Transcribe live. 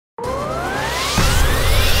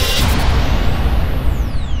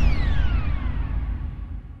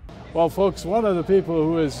Well, folks, one of the people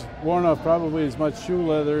who has worn off probably as much shoe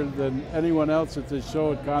leather than anyone else at this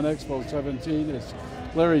show at CONEXPO-17 is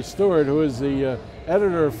Larry Stewart, who is the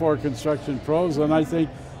editor for Construction Pros, and I think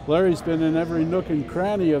Larry's been in every nook and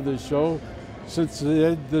cranny of this show since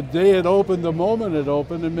the day it opened, the moment it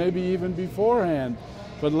opened, and maybe even beforehand.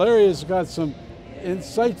 But Larry has got some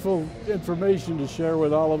insightful information to share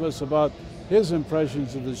with all of us about his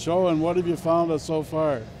impressions of the show, and what have you found out so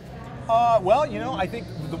far? Well, you know, I think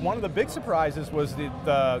one of the big surprises was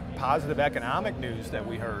the positive economic news that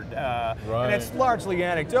we heard. Right. And it's largely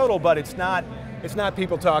anecdotal, but it's not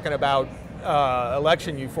people talking about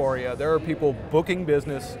election euphoria. There are people booking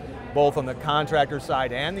business, both on the contractor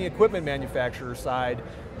side and the equipment manufacturer side,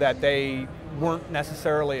 that they weren't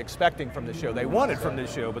necessarily expecting from the show. They wanted from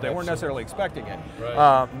this show, but they weren't necessarily expecting it.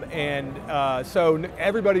 Right. So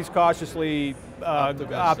everybody's cautiously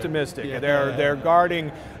optimistic. Yeah. They're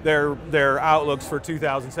guarding their outlooks for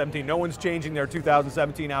 2017. No one's changing their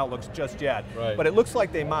 2017 outlooks just yet, right. But it looks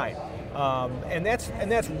like they might. And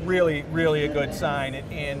that's really a good sign.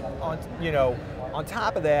 And on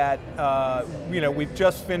top of that, we've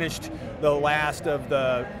just finished the last of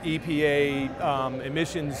the EPA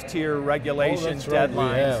emissions tier regulations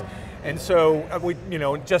deadlines. And so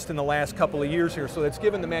just in the last couple of years here, so it's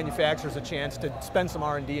given the manufacturers a chance to spend some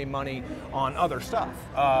R&D money on other stuff.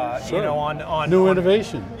 Sure. On new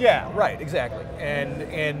innovation. Yeah, right, exactly.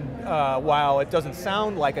 And while it doesn't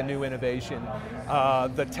sound like a new innovation,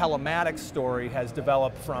 the telematics story has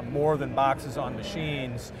developed from more than boxes on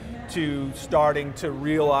machines to starting to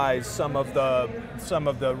realize some of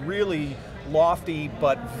the really lofty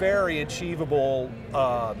but very achievable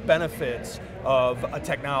benefits of a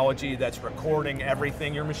technology that's recording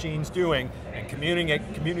everything your machine's doing and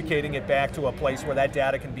communicating it back to a place where that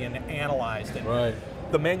data can be analyzed. And right.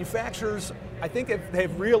 The manufacturers, I think,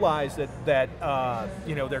 have realized that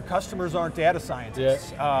their customers aren't data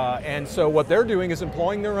scientists, and so what they're doing is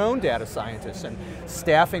employing their own data scientists and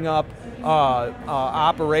staffing up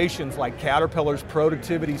operations like Caterpillar's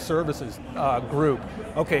Productivity Services group.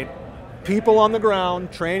 Okay, people on the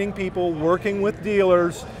ground, training people, working with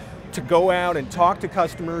dealers to go out and talk to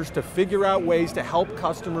customers, to figure out ways to help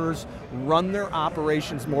customers run their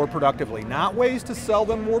operations more productively. Not ways to sell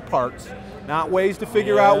them more parts, not ways to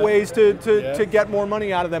figure out ways to get more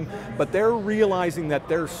money out of them, but they're realizing that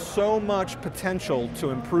there's so much potential to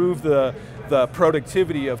improve the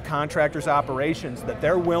productivity of contractors' operations that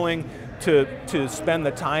they're willing to spend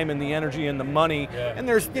the time and the energy and the money. And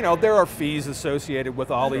there are fees associated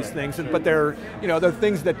with all these things, but they're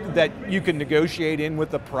things that you can negotiate in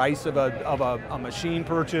with the price of a machine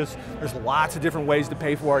purchase. There's lots of different ways to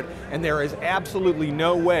pay for it, and there is absolutely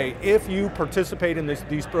no way, if you participate in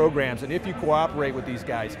these programs and if you cooperate with these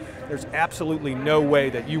guys, there's absolutely no way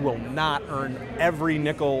that you will not earn every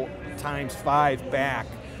nickel times 5 back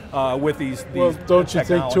with these Well, don't you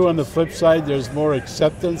think too, on the flip side, there's more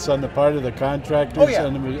acceptance on the part of the contractors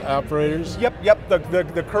and the operators? Yep.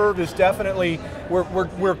 The curve is definitely,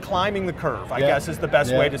 we're climbing the curve, I guess is the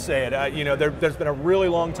best way to say it. There's been a really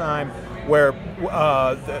long time where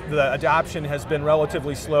the adoption has been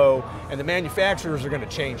relatively slow, and the manufacturers are going to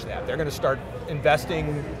change that. They're going to start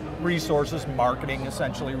investing resources, marketing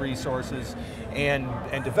essentially resources, and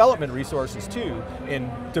development resources too,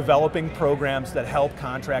 in developing programs that help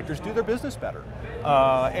contractors do their business better.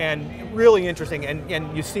 And really interesting,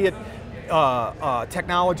 and you see it,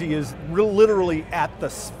 technology is literally at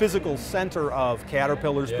the physical center of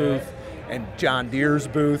Caterpillar's booth and John Deere's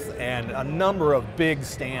booth and a number of big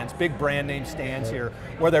stands, big brand name stands here,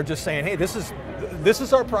 where they're just saying, hey, this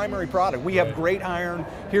is our primary product. We have great iron.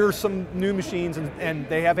 Here are some new machines, and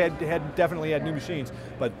they have definitely had new machines.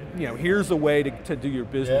 But here's a way to do your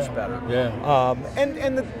business better.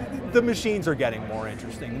 And the machines are getting more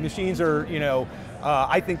interesting. The machines are,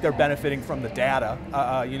 I think they're benefiting from the data.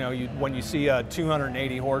 When you see a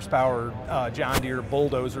 280 horsepower John Deere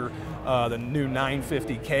bulldozer, the new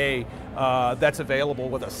 950K, that's available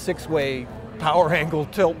with a 6-way power angle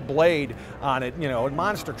tilt blade on it, a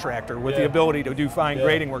monster tractor with the ability to do fine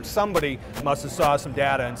grading work. Somebody must have saw some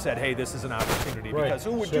data and said, hey, this is an opportunity, because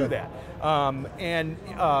who would do that?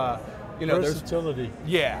 Versatility.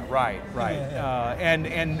 Right.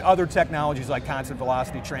 And other technologies like constant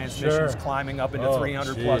velocity transmissions climbing up into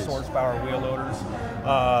 300 plus horsepower wheel loaders.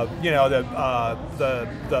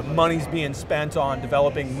 The money's being spent on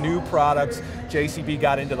developing new products. JCB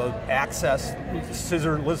got into the access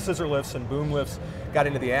scissor lifts and boom lifts. Got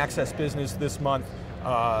into the access business this month.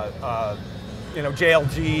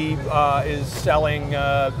 JLG is selling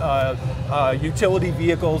utility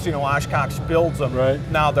vehicles. Oshkosh builds them.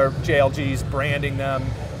 Now JLG's branding them.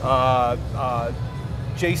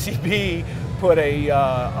 JCB put a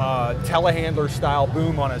telehandler style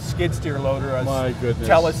boom on a skid steer loader, My goodness.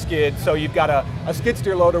 teleskid. So you've got a skid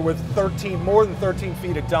steer loader with more than 13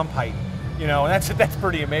 feet of dump height. You know, and that's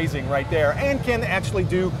pretty amazing right there, and can actually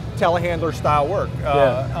do telehandler style work.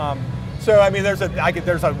 So I mean, there's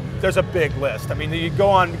a big list. I mean, you go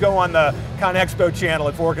on the ConExpo channel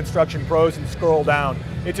at For Construction Pros and scroll down.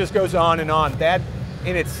 It just goes on and on. That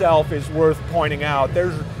in itself is worth pointing out.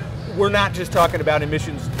 We're not just talking about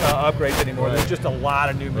emissions upgrades anymore. Right. There's just a lot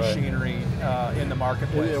of new machinery in the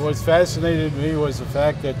marketplace. What's fascinated me was the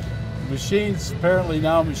fact that apparently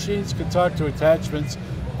now machines can talk to attachments,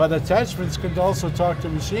 but attachments can also talk to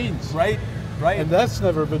machines. Right. Right. And that's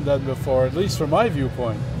never been done before, at least from my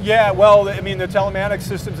viewpoint. Yeah, well, I mean, the telematics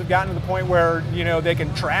systems have gotten to the point where, you know, they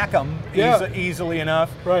can track them easily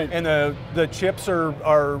enough. Right. And the chips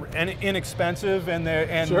are inexpensive, and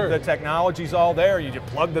the technology's all there. You just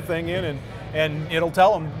plug the thing in, and it'll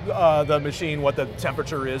tell them, the machine, what the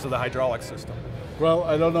temperature is of the hydraulic system. Well,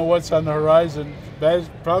 I don't know what's on the horizon.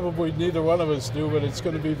 Probably neither one of us do, but it's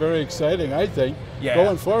going to be very exciting, I think,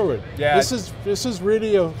 going forward. Yeah. This is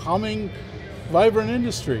really a humming, vibrant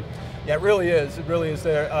industry. Yeah, it really is. It really is.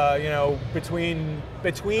 There, you know, between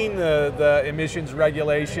the emissions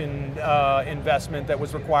regulation investment that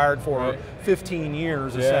was required for 15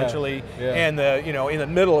 years essentially, and in the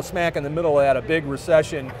middle, smack in the middle of that, a big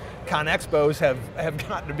recession, ConExpos have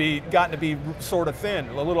gotten to be sort of thin,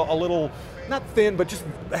 a little not thin, but just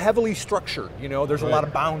heavily structured. You know, there's a lot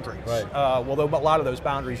of boundaries. Although a lot of those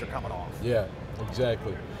boundaries are coming off. Yeah,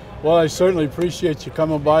 exactly. Well, I certainly appreciate you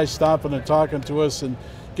coming by, stopping and talking to us, and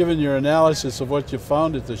giving your analysis of what you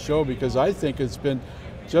found at the show, because I think it's been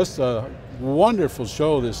just a wonderful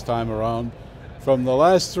show this time around. From the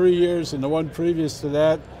last 3 years and the one previous to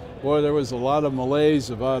that, boy, there was a lot of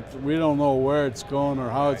malaise about we don't know where it's going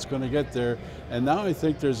or how it's going to get there. And now I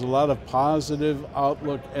think there's a lot of positive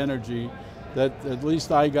outlook energy that at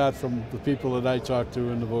least I got from the people that I talked to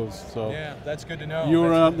in the booth. So yeah, that's good to know. You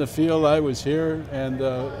were out in the field, I was here, and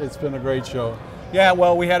it's been a great show. Yeah,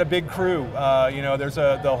 well, we had a big crew. You know, there's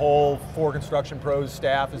the whole For Construction Pros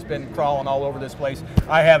staff has been crawling all over this place.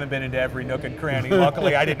 I haven't been into every nook and cranny.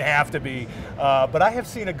 Luckily, I didn't have to be, but I have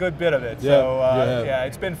seen a good bit of it. So yeah,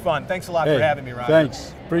 it's been fun. Thanks a lot for having me, Ron.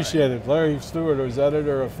 Thanks, appreciate it. Larry Stewart is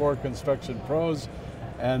editor of For Construction Pros,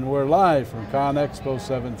 and we're live from ConExpo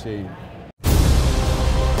 17.